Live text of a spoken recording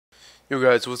Yo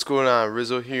guys, what's going on?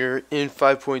 Rizzo here in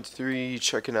 5.3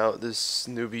 checking out this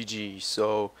new BG.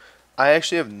 So, I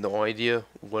actually have no idea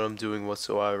what I'm doing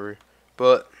whatsoever,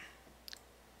 but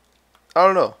I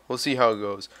don't know. We'll see how it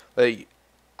goes. Like,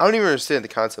 I don't even understand the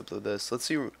concept of this. Let's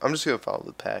see. I'm just gonna follow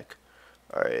the pack.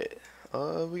 Alright.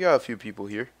 We got a few people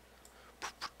here.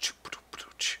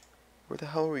 Where the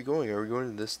hell are we going? Are we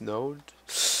going to this node?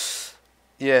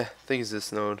 Yeah, I think it's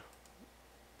this node.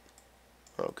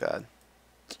 Oh god.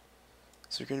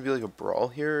 Is there going to be like a brawl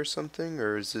here or something?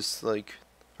 Or is this like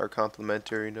our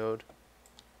complementary node?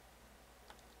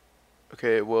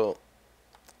 Okay, well,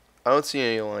 I don't see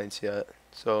any alliance yet.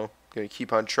 So, I'm going to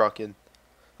keep on trucking.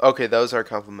 Okay, that was our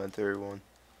complementary one.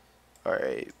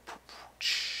 Alright.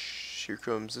 Here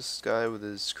comes this guy with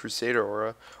his Crusader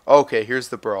aura. Okay, here's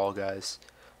the brawl, guys.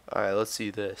 Alright, let's see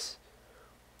this.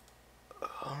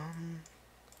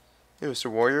 Hey,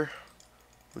 Mr. Warrior.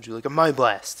 Would you like a Mind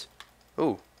Blast?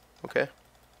 Oh, okay.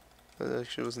 That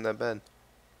actually wasn't that bad.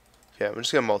 Okay, I'm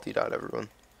just gonna multi-dot everyone.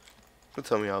 Don't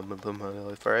tell me how I'm gonna live my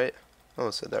life, alright? I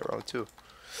almost said that wrong too.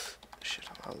 Shit,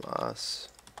 I lost.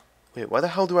 Wait, why the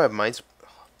hell do I have Mind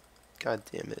Spikes? God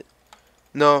damn it.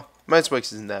 No, Mind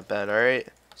Spikes isn't that bad, alright?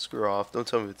 Screw off. Don't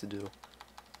tell me what to do.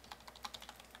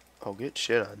 Oh, get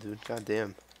shit on, dude. God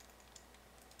damn.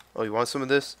 Oh, you want some of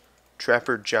this?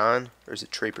 Trapper John? Or is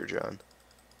it Traper John?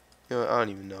 You know, I don't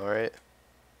even know, alright?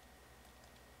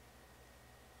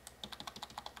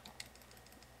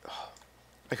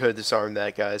 I could have disarmed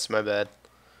that, guys. My bad.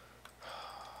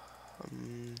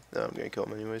 No, I'm gonna kill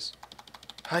him anyways.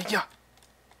 Hiya!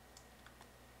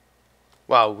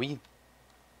 Wow, we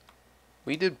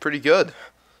did pretty good.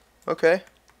 Okay.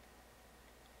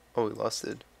 Oh, we lost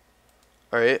it.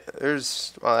 Alright,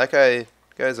 there's... Wow, that guy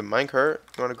has a minecart.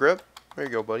 You want a grip? There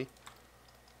you go, buddy.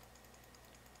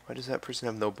 Why does that person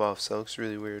have no buffs? That looks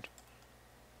really weird.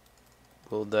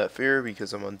 Build that fear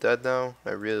because I'm undead now.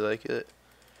 I really like it.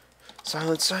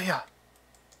 Silent Saya!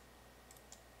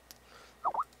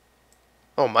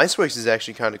 Oh, MySpace is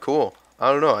actually kind of cool.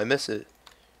 I don't know, I miss it.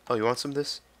 Oh, you want some of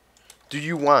this? Do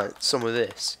you want some of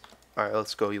this? Alright,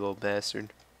 let's go, you little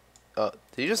bastard. Did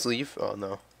he just leave? Oh,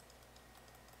 no.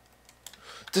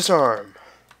 Disarm!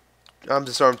 I'm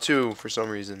disarmed too, for some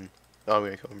reason. Oh, I'm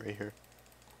gonna kill him right here.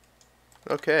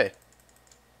 Okay.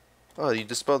 Oh, you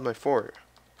dispelled my fort.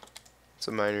 It's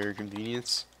a minor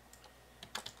inconvenience.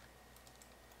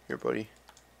 Here, buddy.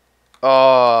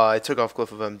 Oh, I took off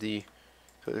Cliff of MD.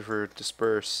 For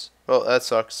disperse. Well, that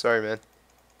sucks. Sorry, man.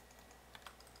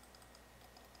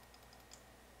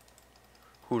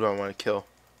 Who do I want to kill?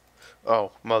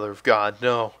 Oh, mother of God,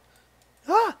 no.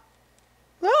 Ah!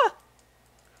 Ah!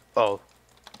 Oh,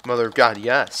 mother of God,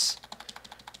 yes.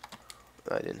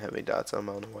 I didn't have any dots on him.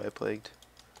 I don't know why I plagued.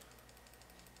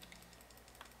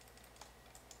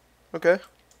 Okay.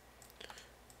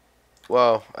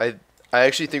 Wow, I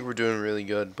actually think we're doing really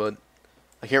good, but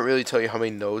I can't really tell you how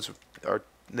many nodes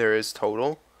there is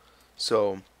total.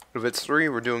 So, if it's 3,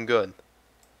 we're doing good.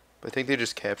 But I think they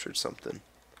just captured something.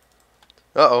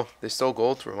 Uh-oh, they stole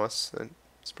gold from us.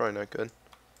 That's probably not good.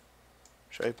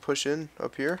 Should I push in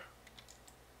up here?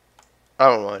 I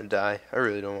don't want to die. I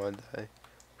really don't want to die.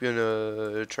 I'm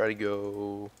gonna try to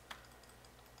go...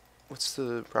 What's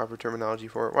the proper terminology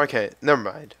for it? Why can't... Never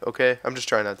mind, okay? I'm just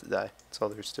trying not to die. That's all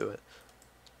there is to it.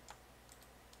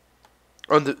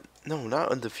 No, not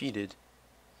undefeated.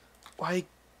 Why?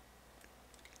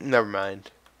 Never mind.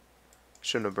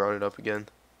 Shouldn't have brought it up again.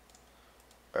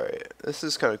 Alright, this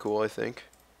is kind of cool, I think.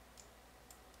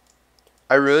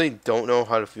 I really don't know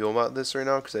how to feel about this right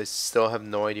now because I still have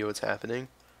no idea what's happening.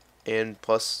 And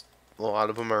plus, a lot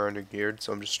of them are under geared,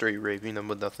 so I'm just straight raping them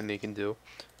with nothing they can do.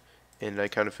 And I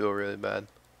kind of feel really bad.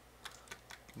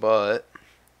 But,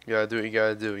 you gotta do what you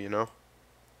gotta do, you know?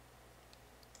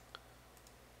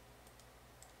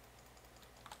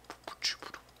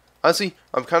 Honestly,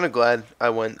 I'm kind of glad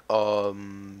I went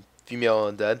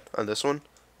female undead on this one.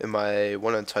 And my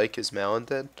one on Tyke is male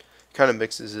undead. Kind of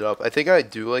mixes it up. I think I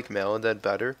do like male undead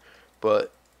better,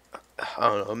 but I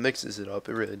don't know, it mixes it up.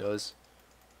 It really does.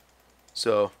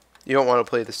 So, you don't want to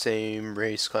play the same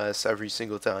race class every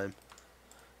single time.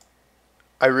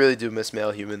 I really do miss male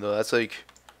human though.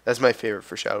 That's my favorite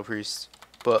for Shadow Priest.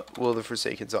 But Will the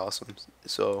Forsaken's awesome.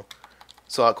 So,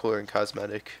 it's a lot cooler than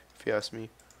Cosmetic, if you ask me.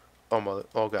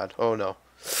 Oh god. Oh no.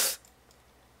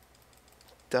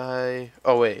 Die.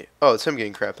 Oh wait. Oh, it's him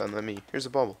getting crapped on, not me. Here's a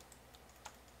bubble.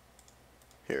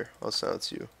 Here, I'll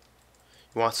silence you.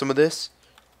 You want some of this?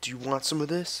 Do you want some of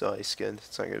this? Oh, he's skinned.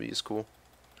 It's not gonna be as cool.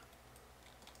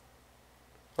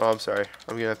 Oh, I'm sorry.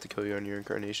 I'm gonna have to kill you on your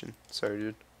incarnation. Sorry,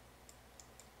 dude.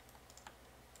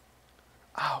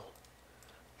 Ow.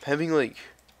 I'm having like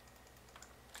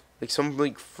like some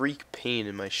like freak pain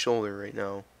in my shoulder right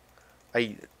now.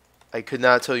 I could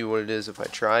not tell you what it is if I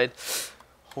tried.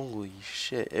 Holy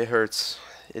shit, it hurts.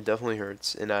 It definitely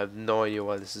hurts, and I have no idea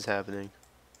why this is happening.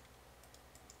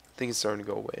 I think it's starting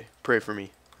to go away. Pray for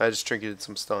me. I just trinketed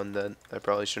some stun that I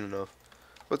probably shouldn't have.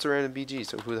 What's a random BG,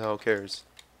 so who the hell cares?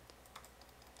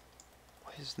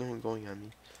 Why is no one going on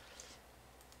me?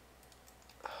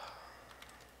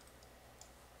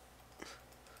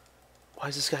 Why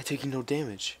is this guy taking no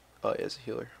damage? Oh, he has a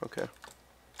healer. Okay.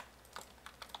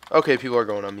 Okay, people are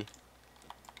going on me.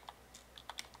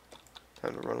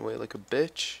 Time to run away like a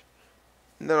bitch.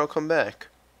 And then I'll come back.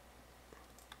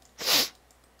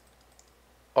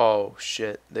 Oh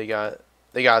shit. They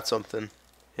got something.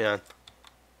 Yeah.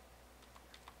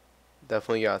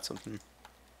 Definitely got something.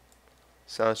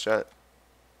 Sound shot.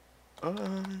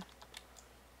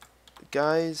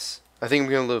 Guys. I think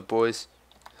I'm gonna live, boys.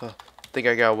 I think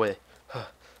I got away. Oh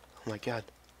my god.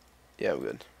 Yeah, I'm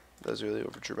good. That was really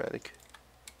over dramatic.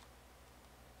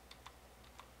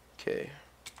 Okay.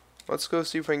 Let's go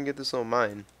see if I can get this little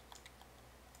mine.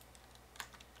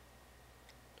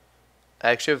 I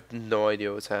actually have no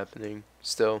idea what's happening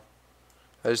still.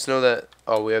 I just know that,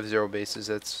 oh, we have 0 bases.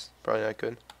 That's probably not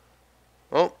good.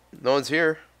 Oh, no one's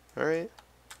here. Alright.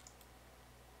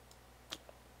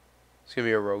 It's gonna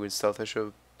be a rogue and stealth. I should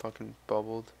have fucking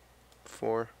bubbled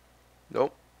before.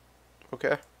 Nope.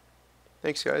 Okay.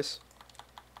 Thanks, guys.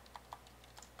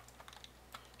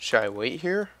 Should I wait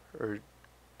here? Or...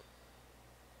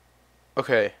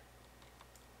 Okay.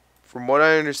 From what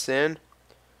I understand,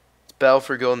 it's Battle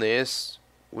for Golden Ace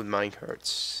with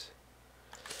minecarts.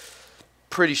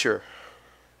 Pretty sure.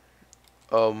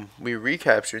 We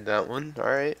recaptured that one.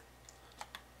 Alright.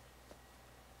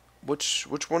 Which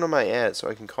one am I at so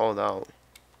I can call it out?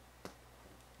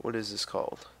 What is this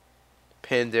called?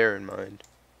 Pandaren Mine.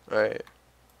 Alright.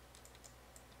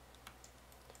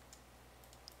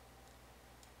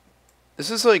 This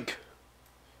is like,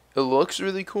 it looks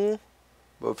really cool,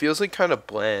 but it feels like kind of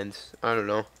bland. I don't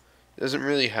know. It doesn't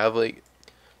really have like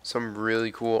some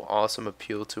really cool, awesome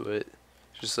appeal to it.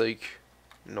 It's just like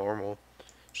normal.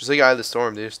 Just like Eye of the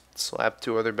Storm, they just slapped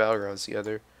 2 other Battlegrounds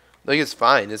together. Like, it's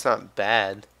fine. It's not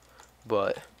bad,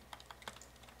 but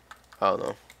I don't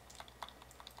know.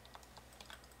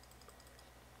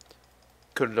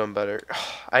 Could have done better.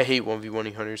 I hate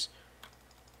 1v1ing hunters.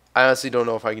 I honestly don't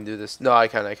know if I can do this. No, I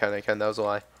can. That was a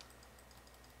lie.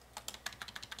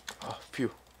 Oh,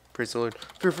 phew. Praise the Lord.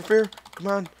 Fear. Come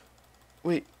on.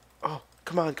 Wait. Oh,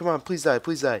 come on. Please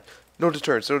die. No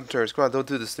deterrence. Come on, don't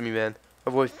do this to me, man.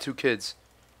 I've wife 2 kids.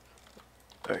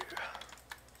 Alright.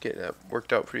 Okay, that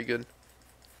worked out pretty good.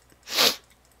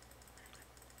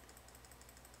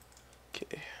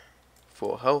 Okay.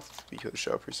 Full health because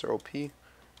shot priests are OP.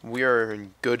 We are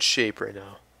in good shape right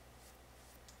now.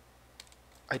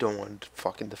 I don't want to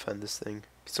fucking defend this thing.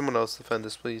 Can someone else defend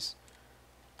this, please?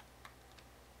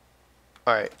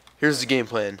 Alright, here's the game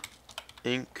plan.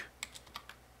 Ink,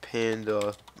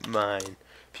 Panda, Mine.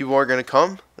 People are gonna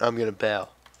come, I'm gonna bail.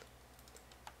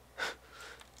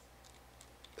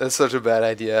 That's such a bad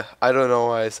idea. I don't know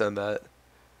why I said that.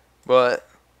 But,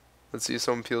 let's see if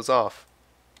someone peels off.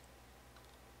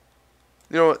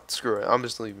 You know what? Screw it. I'm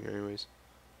just leaving anyways.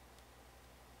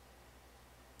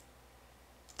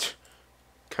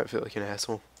 Kind of feel like an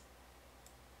asshole.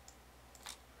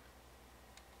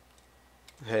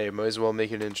 Hey, might as well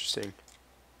make it interesting.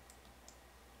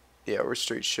 Yeah, we're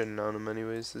straight shitting on him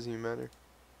anyways. Doesn't even matter.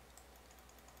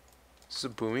 Is this a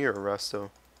Boomy or a Resto?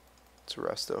 It's a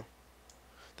Resto.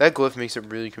 That glyph makes it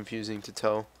really confusing to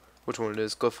tell which one it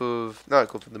is. Glyph of... Not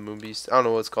Glyph of the Moonbeast. I don't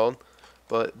know what it's called.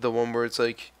 But the one where it's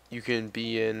like you can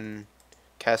be in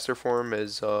caster form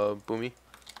as Boomy.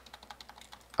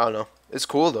 I don't know. It's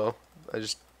cool though. It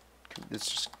just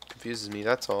confuses me,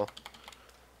 that's all.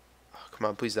 Oh, come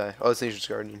on, please die. Oh, it's Nature's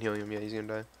Guardian. Helium. Yeah, he's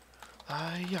gonna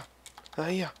die.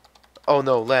 Yeah. Oh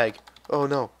no, lag. Oh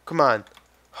no, come on.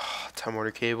 Time Warner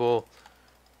Cable.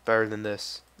 Better than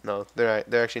this. No, they're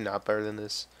actually not better than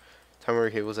this. Time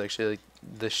Warner Cable is actually like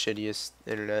the shittiest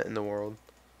internet in the world.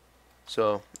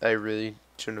 So I really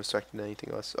shouldn't have expected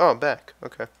anything less. Oh, I'm back.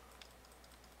 Okay.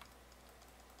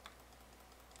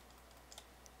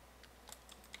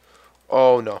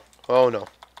 Oh no.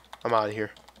 I'm out of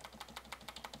here.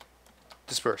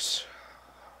 Disperse.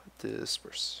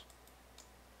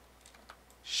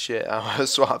 Shit, I don't want to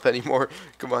swap anymore.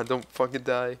 Come on, don't fucking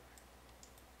die.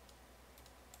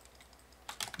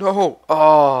 No!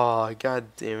 Oh, god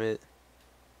damn it.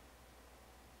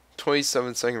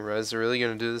 27-second res. They're really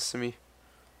gonna do this to me?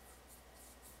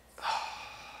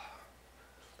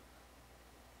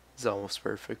 It's almost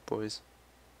perfect, boys.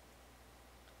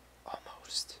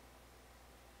 Almost.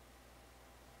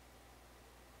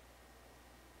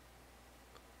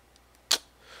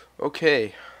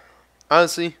 Okay.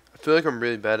 Honestly, I feel like I'm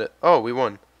really bad at... Oh, we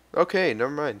won. Okay,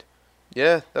 never mind.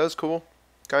 Yeah, that was cool.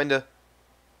 Kinda.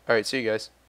 Alright, see you guys.